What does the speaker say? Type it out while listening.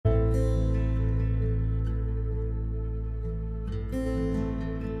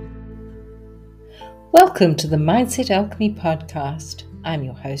Welcome to the Mindset Alchemy podcast. I'm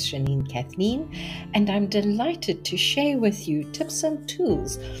your host, Janine Kathleen, and I'm delighted to share with you tips and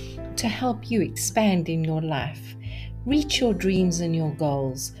tools to help you expand in your life, reach your dreams and your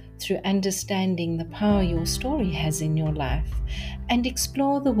goals through understanding the power your story has in your life, and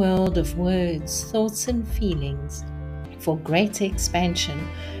explore the world of words, thoughts, and feelings for greater expansion,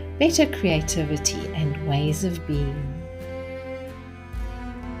 better creativity, and ways of being.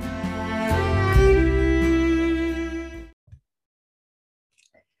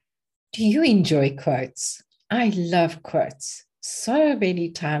 Do you enjoy quotes? I love quotes. So many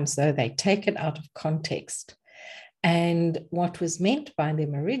times, though, they take it out of context. And what was meant by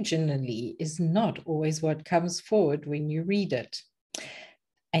them originally is not always what comes forward when you read it.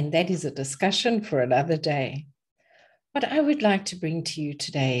 And that is a discussion for another day. What I would like to bring to you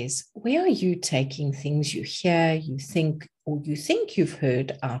today is, where are you taking things you hear, you think, or you think you've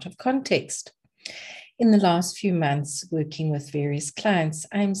heard out of context? In the last few months, working with various clients,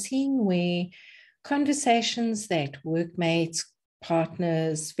 I'm seeing where conversations that workmates,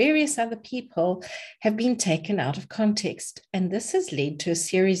 partners, various other people have been taken out of context. And this has led to a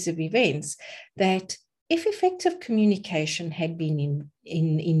series of events that, if effective communication had been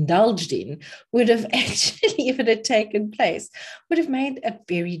indulged in, would have actually, if it had taken place, would have made a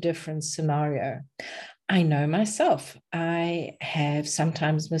very different scenario. I know myself. I have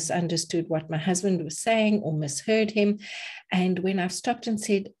sometimes misunderstood what my husband was saying or misheard him. And when I've stopped and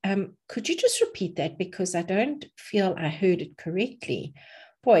said, could you just repeat that because I don't feel I heard it correctly?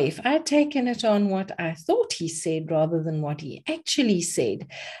 Boy, if I'd taken it on what I thought he said rather than what he actually said,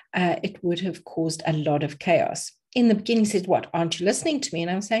 it would have caused a lot of chaos. In the beginning, he said, "What, aren't you listening to me?"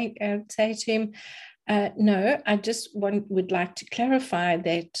 And I'd say to him, no, I just would like to clarify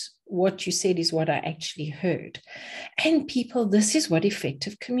that what you said is what I actually heard. And people, this is what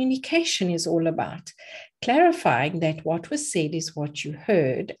effective communication is all about. Clarifying that what was said is what you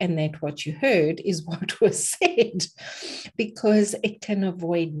heard, and that what you heard is what was said, because it can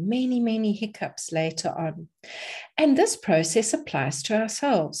avoid many, many hiccups later on. And this process applies to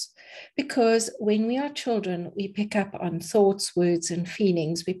ourselves. Because when we are children, we pick up on thoughts, words, and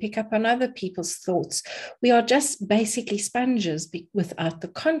feelings. We pick up on other people's thoughts. We are just basically sponges without the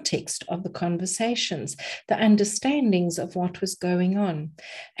context of the conversations, the understandings of what was going on.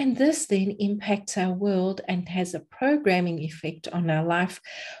 And this then impacts our world and has a programming effect on our life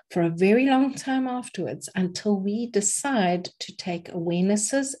for a very long time afterwards, until we decide to take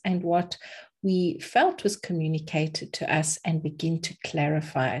awarenesses and what we felt was communicated to us and begin to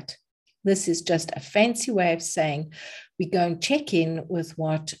clarify it. This is just a fancy way of saying we go and check in with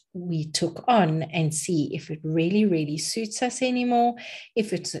what we took on and see if it really, really suits us anymore,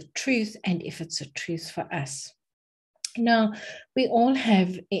 if it's a truth, and if it's a truth for us. Now, we all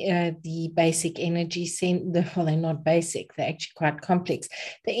have the basic energy center. Well, they're not basic, they're actually quite complex.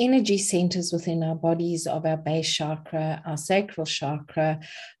 The energy centers within our bodies of our base chakra, our sacral chakra,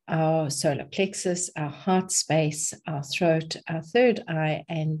 our solar plexus, our heart space, our throat, our third eye,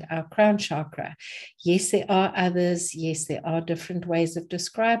 and our crown chakra. Yes, there are others. Yes, there are different ways of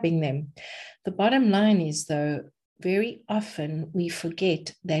describing them. The bottom line is, though, very often we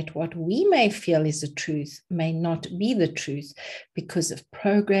forget that what we may feel is the truth may not be the truth because of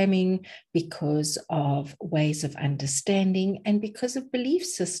programming, because of ways of understanding, and because of belief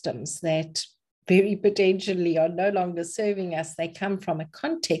systems that very potentially are no longer serving us. They come from a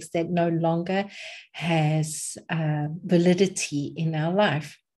context that no longer has validity in our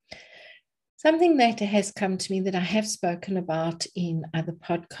life. Something that has come to me that I have spoken about in other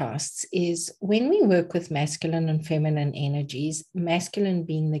podcasts is when we work with masculine and feminine energies, masculine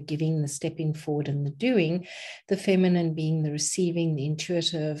being the giving, the stepping forward, and the doing, the feminine being the receiving, the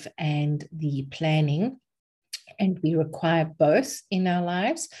intuitive, and the planning. And we require both in our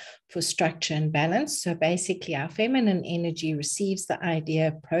lives for structure and balance. So basically, our feminine energy receives the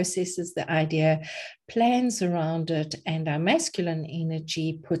idea, processes the idea, plans around it, and our masculine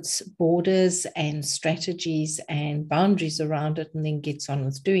energy puts borders and strategies and boundaries around it and then gets on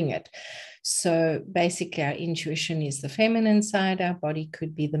with doing it. So basically, our intuition is the feminine side, our body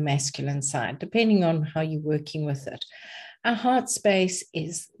could be the masculine side, depending on how you're working with it. Our heart space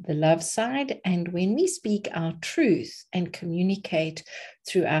is the love side. And when we speak our truth and communicate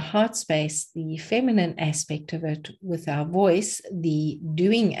through our heart space, the feminine aspect of it, with our voice, the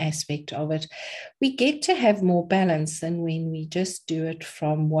doing aspect of it, we get to have more balance than when we just do it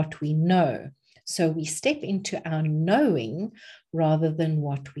from what we know. So we step into our knowing rather than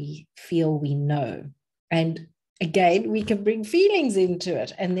what we feel we know. And again, we can bring feelings into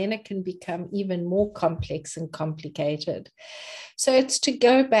it, and then it can become even more complex and complicated. So it's to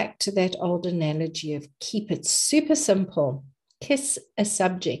go back to that old analogy of keep it super simple. Kiss a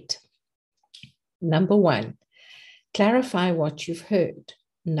subject. Number one, clarify what you've heard.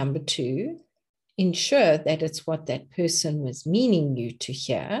 Number two, ensure that it's what that person was meaning you to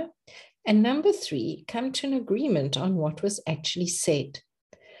hear. And number three, come to an agreement on what was actually said.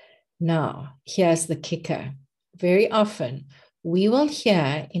 Now, here's the kicker. Very often, we will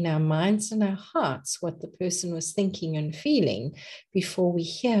hear in our minds and our hearts what the person was thinking and feeling before we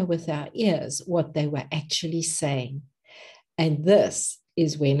hear with our ears what they were actually saying. And this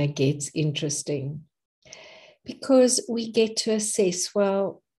is when it gets interesting, because we get to assess,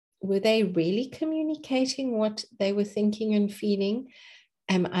 well, were they really communicating what they were thinking and feeling?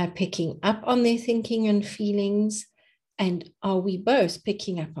 Am I picking up on their thinking and feelings? And are we both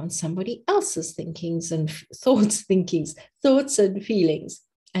picking up on somebody else's thoughts and feelings?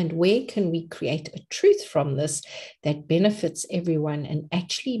 And where can we create a truth from this that benefits everyone and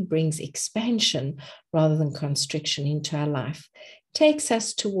actually brings expansion rather than constriction into our life? Takes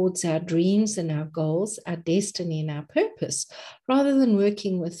us towards our dreams and our goals, our destiny and our purpose, rather than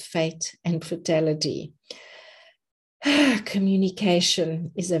working with fate and fatality.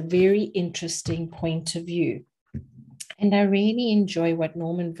 Communication is a very interesting point of view. And I really enjoy what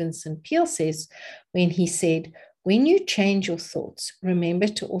Norman Vincent Peale says when he said, when you change your thoughts, remember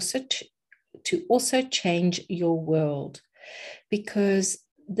to also change your world, because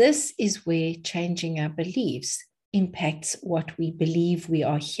this is where changing our beliefs impacts what we believe we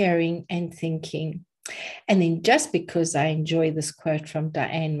are hearing and thinking. And then, just because I enjoy this quote from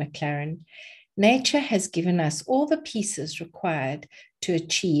Diane McLaren, nature has given us all the pieces required to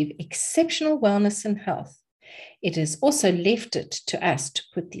achieve exceptional wellness and health. It has also left it to us to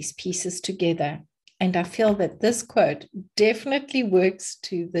put these pieces together. And I feel that this quote definitely works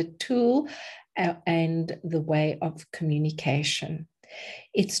to the tool and the way of communication.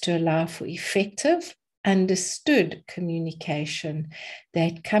 It's to allow for effective, understood communication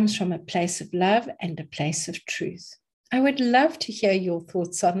that comes from a place of love and a place of truth. I would love to hear your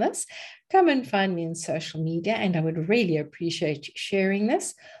thoughts on this. Come and find me on social media, and I would really appreciate you sharing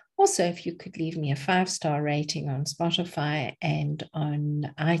this. Also, if you could leave me a 5-star rating on Spotify and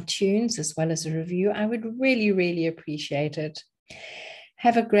on iTunes, as well as a review, I would really, really appreciate it.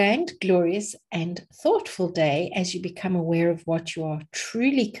 Have a grand, glorious, and thoughtful day as you become aware of what you are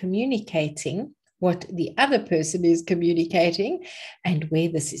truly communicating, what the other person is communicating, and where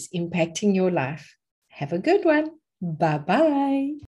this is impacting your life. Have a good one. Bye-bye.